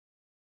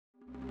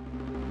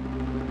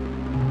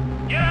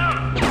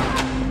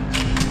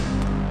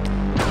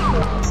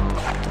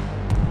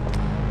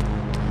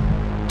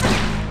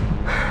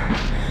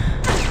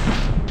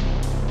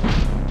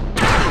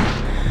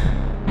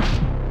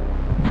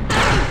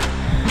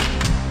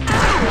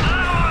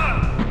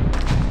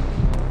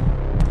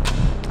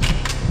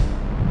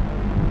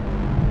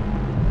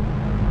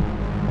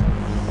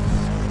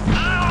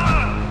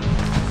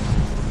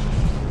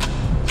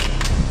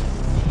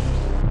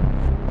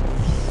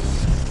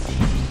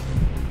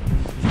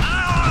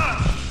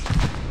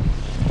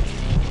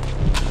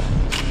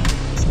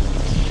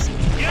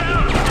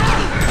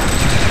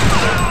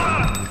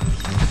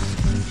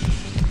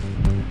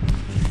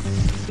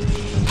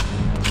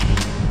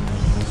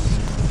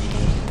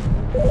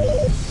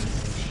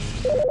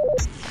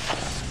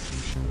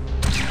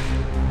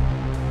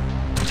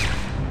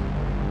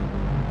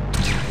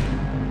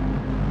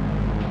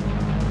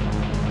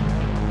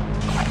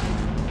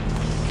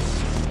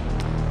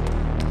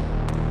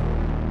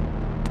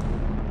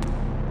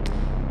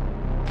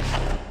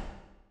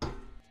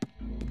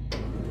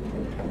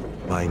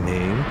My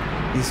name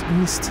is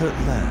Mr.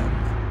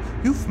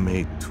 Lamb. You've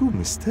made 2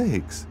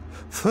 mistakes.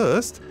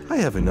 First, I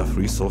have enough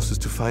resources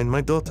to find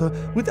my daughter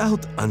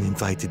without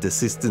uninvited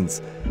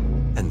assistance.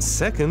 And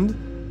second,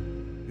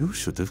 you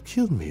should have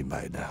killed me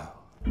by now.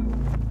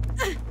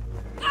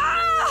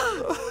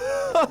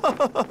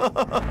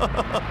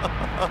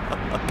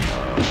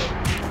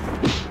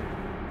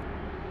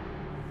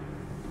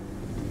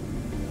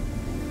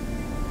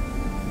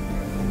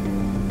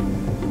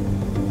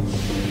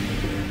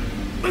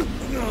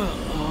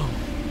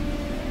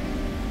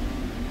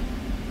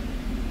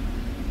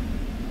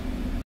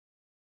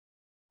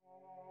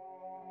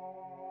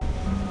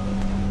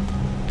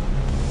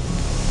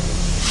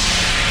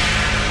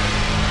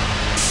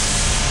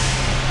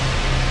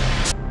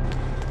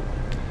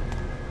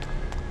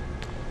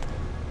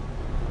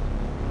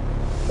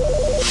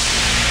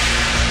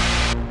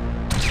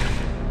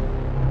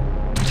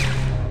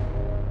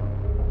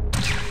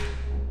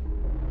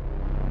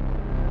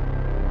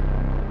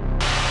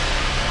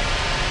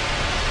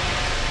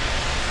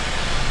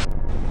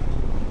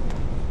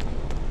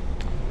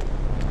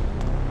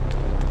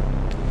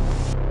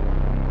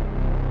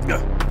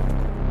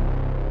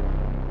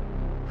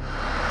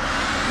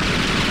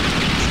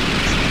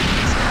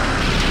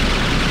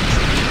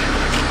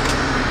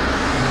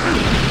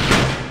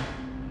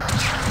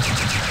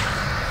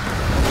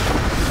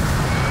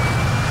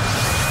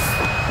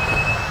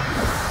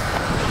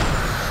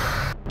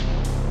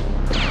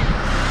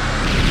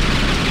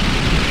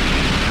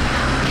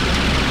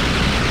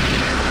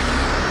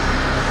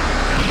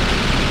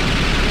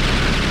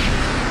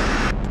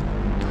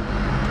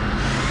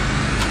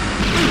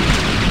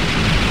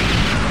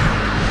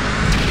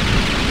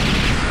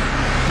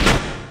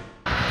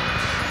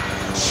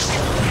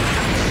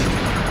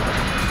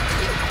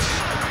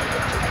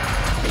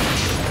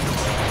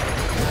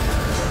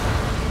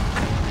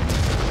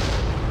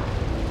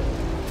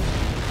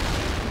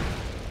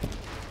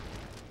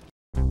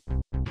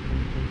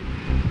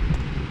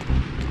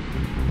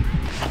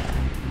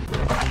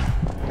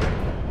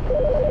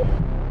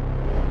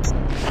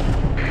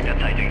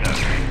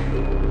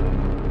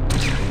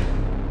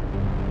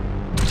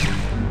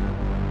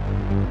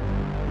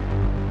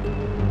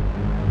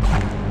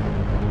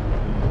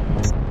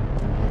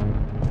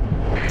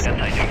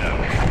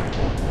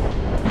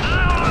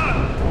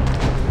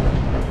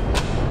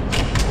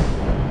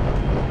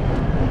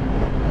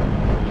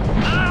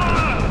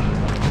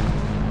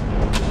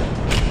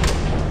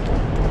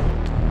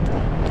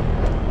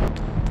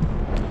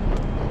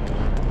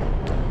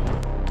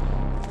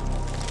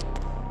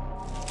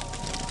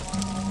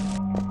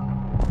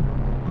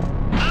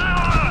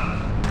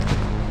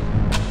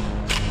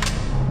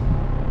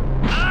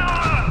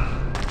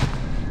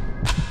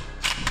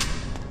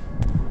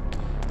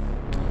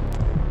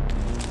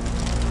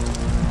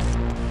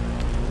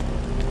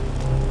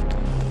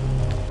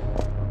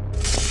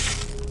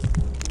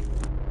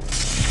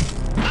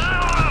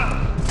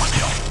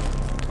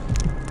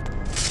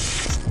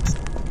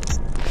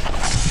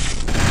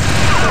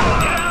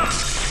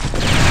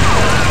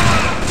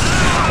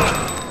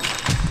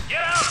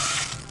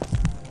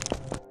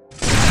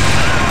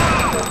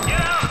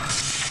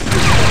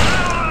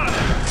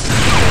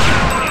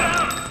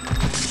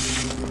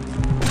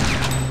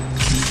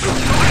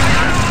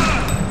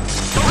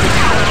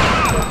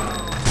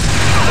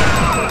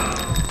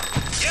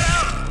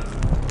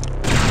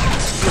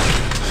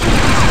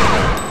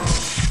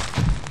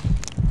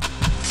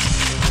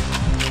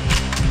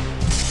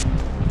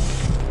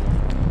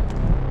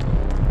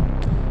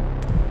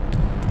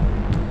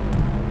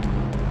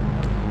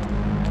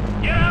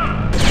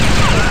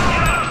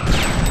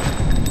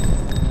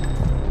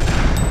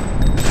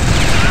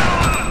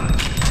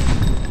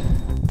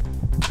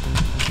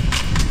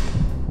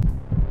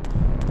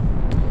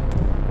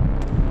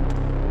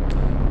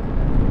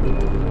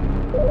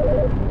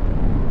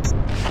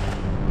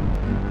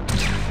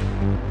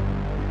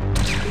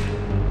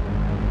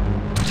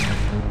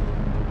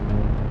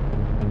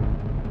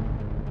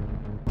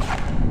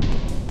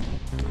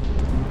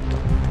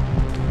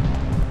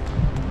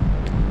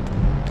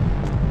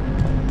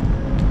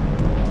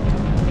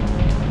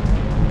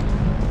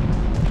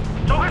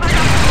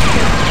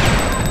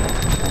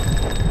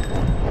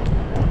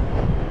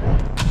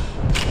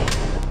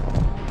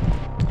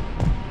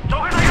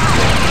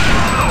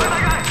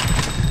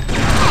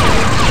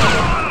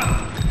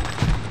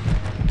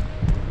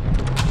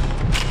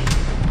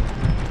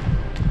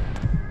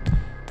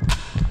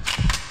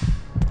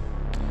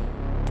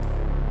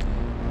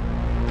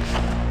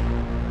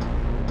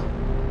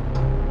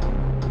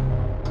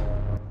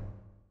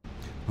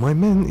 My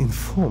men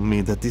inform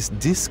me that this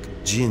disk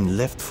Jin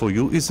left for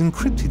you is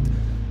encrypted.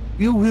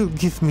 You will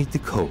give me the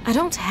code. I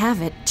don't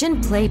have it.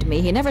 Jin played me.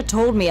 He never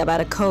told me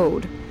about a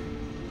code.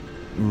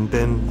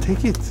 Then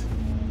take it.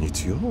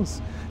 It's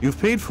yours.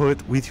 You've paid for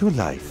it with your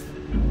life.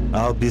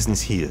 Our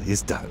business here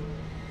is done.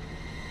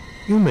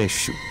 You may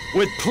shoot.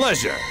 With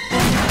pleasure.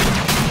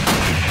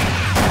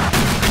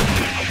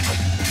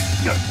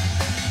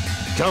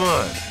 Come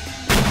on.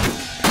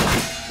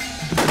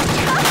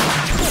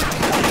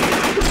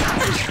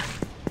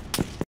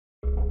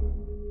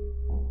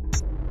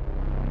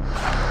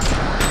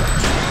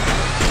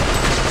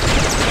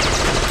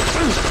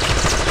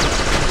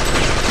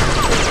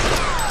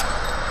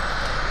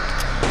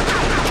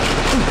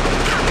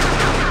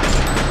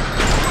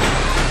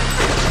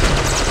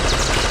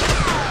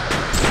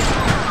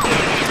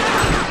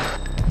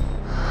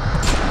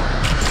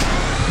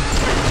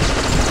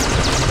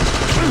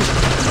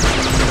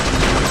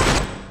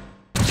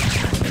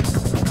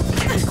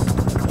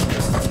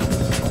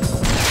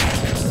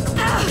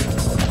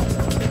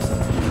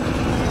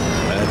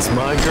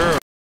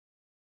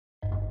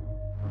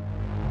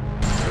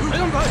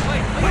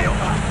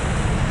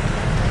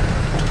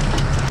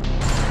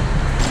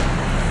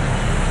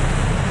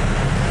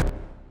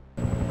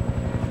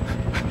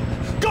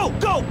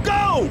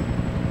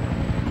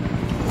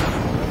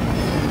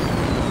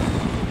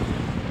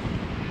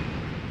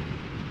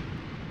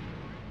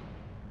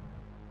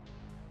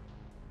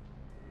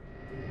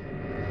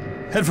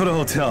 Head for the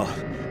hotel.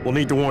 We'll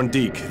need to warn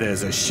Deke.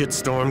 There's a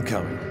shitstorm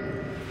coming.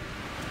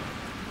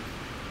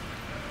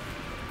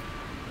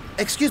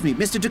 Excuse me,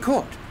 Mr.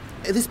 DeCourt.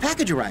 This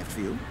package arrived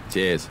for you.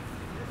 Cheers.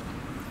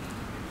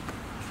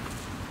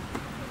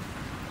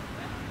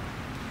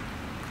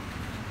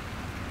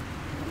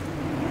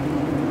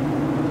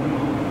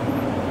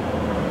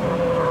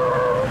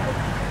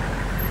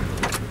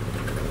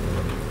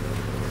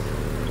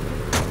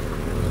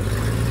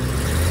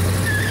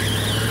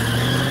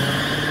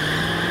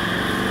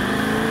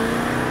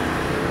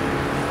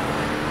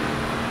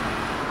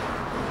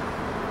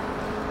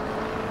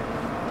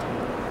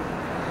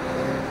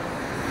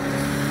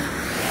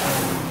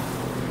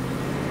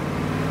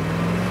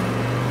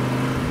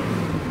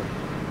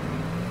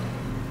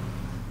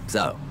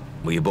 So,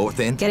 were you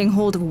both in? Getting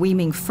hold of Wei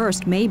Ming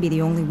first may be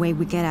the only way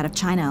we get out of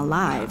China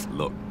alive.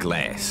 Look,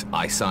 Glass,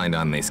 I signed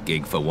on this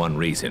gig for one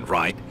reason,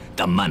 right?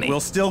 The money.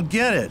 We'll still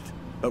get it.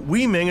 But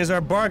Wei Ming is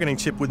our bargaining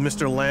chip with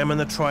Mr. Lamb and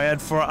the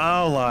Triad for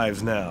our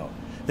lives now.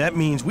 That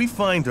means we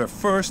find her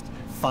first,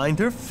 find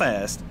her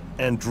fast,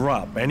 and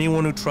drop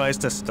anyone who tries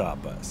to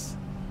stop us.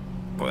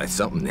 Well, that's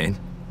something then.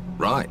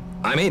 Right,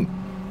 I'm in.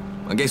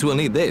 I guess we'll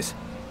need this.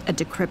 A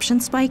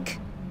decryption spike?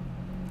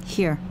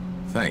 Here.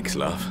 Thanks,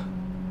 love.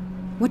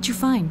 What'd you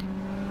find?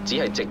 只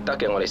係值得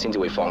嘅，我哋先至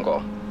會放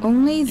過。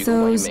 Only 如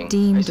果 those 偉明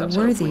deemed 喺17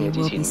 worthy will 之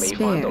be 前未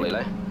返到嚟 spared.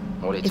 呢，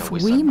我哋就 If 會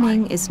失 Wei 敗。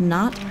 Ming is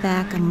not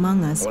back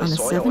among us 我 on 哋 the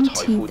所有嘅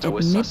財富 17th 就 at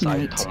會失晒，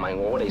 midnight, 同埋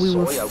我哋 we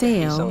will 所有嘅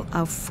犧 fail, 牲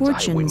our 就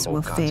係會 fortunes 冇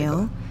will 價值㗎。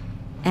 fail,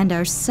 and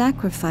our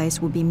sacrifice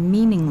will be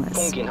meaningless.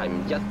 封建係唔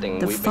一定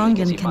The 會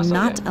俾呢件 Fungan 事發生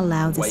cannot 嘅。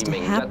 allow this 偉 to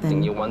明一定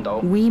happen. 要揾到。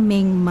 Wei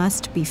Ming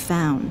must be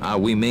found.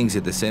 Wei Ming's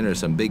at the center of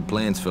some big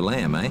plans for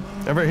Lamb, eh?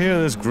 Ever hear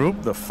of this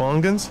group, the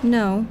Fongans?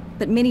 No,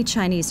 but many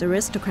Chinese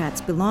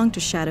aristocrats belong to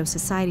shadow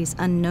societies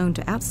unknown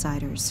to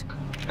outsiders.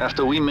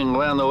 After Wei Ming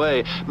ran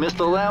away,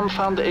 Mr. Lamb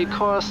found a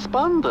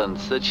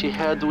correspondence that she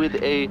had with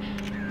a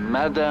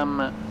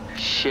Madame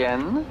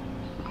Shen.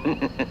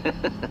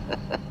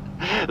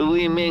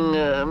 Wei Ming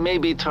may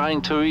be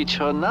trying to reach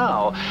her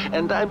now,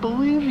 and I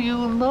believe you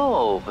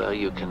know where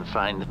you can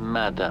find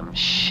Madame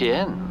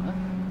Shen.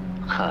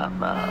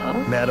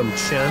 Hana. Madam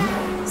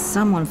Chen?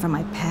 Someone from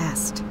my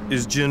past.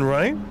 Is Jin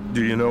right?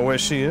 Do you know where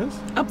she is?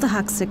 Up the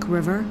Huxic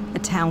River, a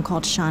town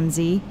called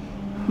Shanzi,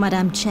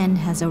 Madame Chen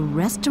has a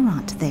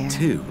restaurant there.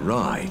 Too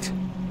right.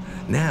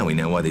 Now we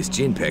know why this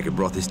gin packer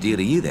brought this deal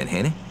to you then,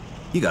 Hannah.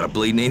 You got a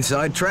bleeding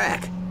inside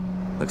track.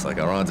 Looks like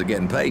our odds of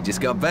getting paid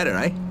just got better,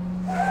 eh?